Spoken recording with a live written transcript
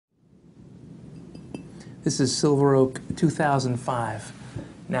This is Silver Oak 2005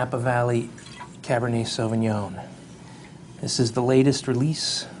 Napa Valley Cabernet Sauvignon. This is the latest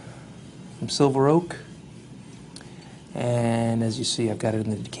release from Silver Oak. And as you see, I've got it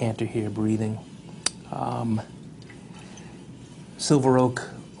in the decanter here, breathing. Silver Oak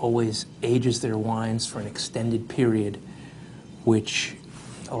always ages their wines for an extended period, which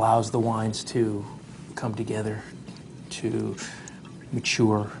allows the wines to come together, to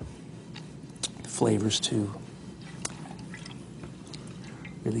mature, flavors to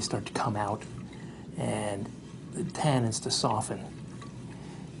really start to come out, and the tannins to soften.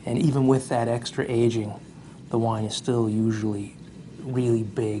 And even with that extra aging, the wine is still usually really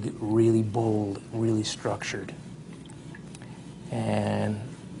big, really bold, really structured. And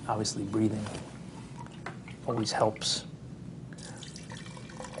obviously breathing always helps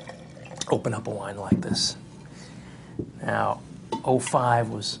open up a wine like this. Now, 05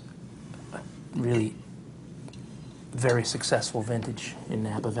 was a really very successful vintage in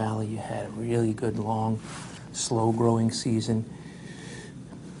Napa Valley. You had a really good, long, slow-growing season,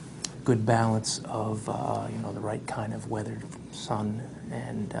 good balance of the right kind of weather, sun,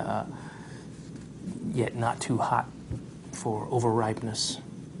 and yet not too hot for over-ripeness.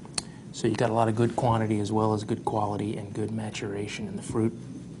 So you got a lot of good quantity as well as good quality and good maturation in the fruit.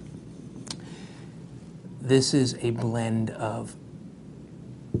 This is a blend of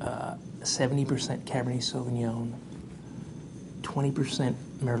 70% Cabernet Sauvignon, 20%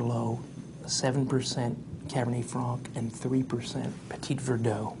 Merlot, 7% Cabernet Franc, and 3% Petit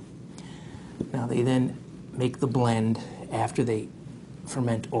Verdot. Now they then make the blend after they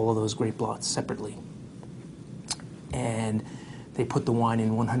ferment all of those grape lots separately. And they put the wine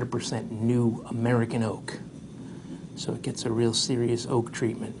in 100% new American oak. So it gets a real serious oak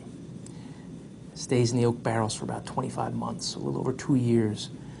treatment. Stays in the oak barrels for about 25 months, a little over 2 years,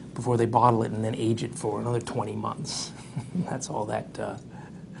 before they bottle it and then age it for another 20 months. That's all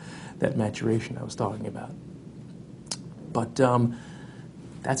that maturation I was talking about. But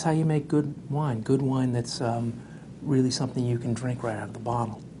that's how you make good wine that's really something you can drink right out of the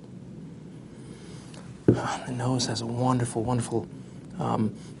bottle. The nose has a wonderful, wonderful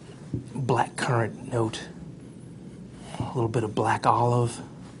black currant note, a little bit of black olive,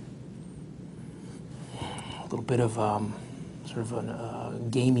 a little bit of sort of a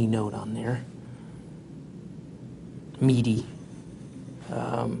gamey note on there, meaty,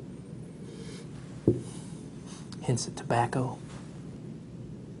 hints of tobacco,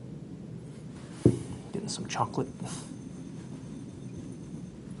 getting some chocolate.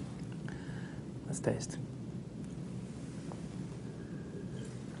 Let's taste.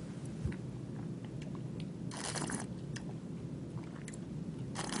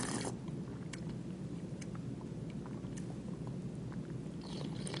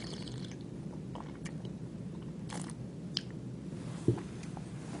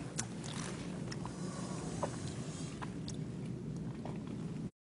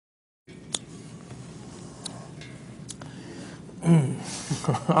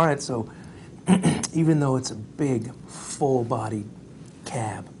 All right, so even though it's a big, full-bodied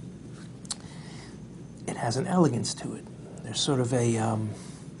cab, it has an elegance to it. There's sort of a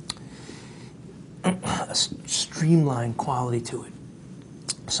streamlined quality to it.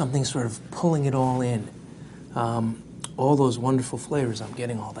 Something sort of pulling it all in. All those wonderful flavors. I'm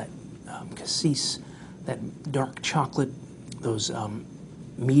getting all that cassis, that dark chocolate, those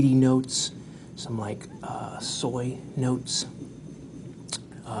meaty notes, some like soy notes.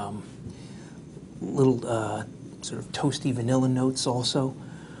 Little sort of toasty vanilla notes also,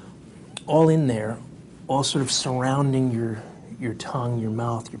 all in there, all sort of surrounding your tongue, your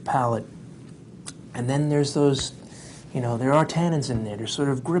mouth, your palate. And then there's those, there are tannins in there. They're sort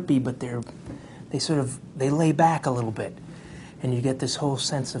of grippy, but they lay back a little bit, and you get this whole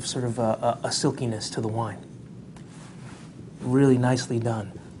sense of sort of a silkiness to the wine. Really nicely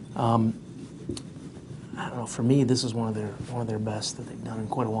done. I don't know, for me, this is one of their best that they've done in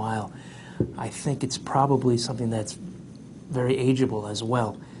quite a while. I think it's probably something that's very ageable as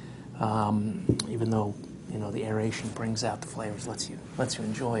well, even though the aeration brings out the flavors, lets you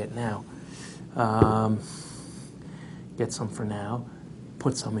enjoy it now. Get some for now,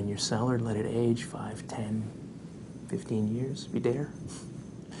 put some in your cellar, let it age 5, 10, 15 years if you dare.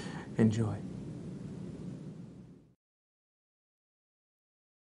 Enjoy.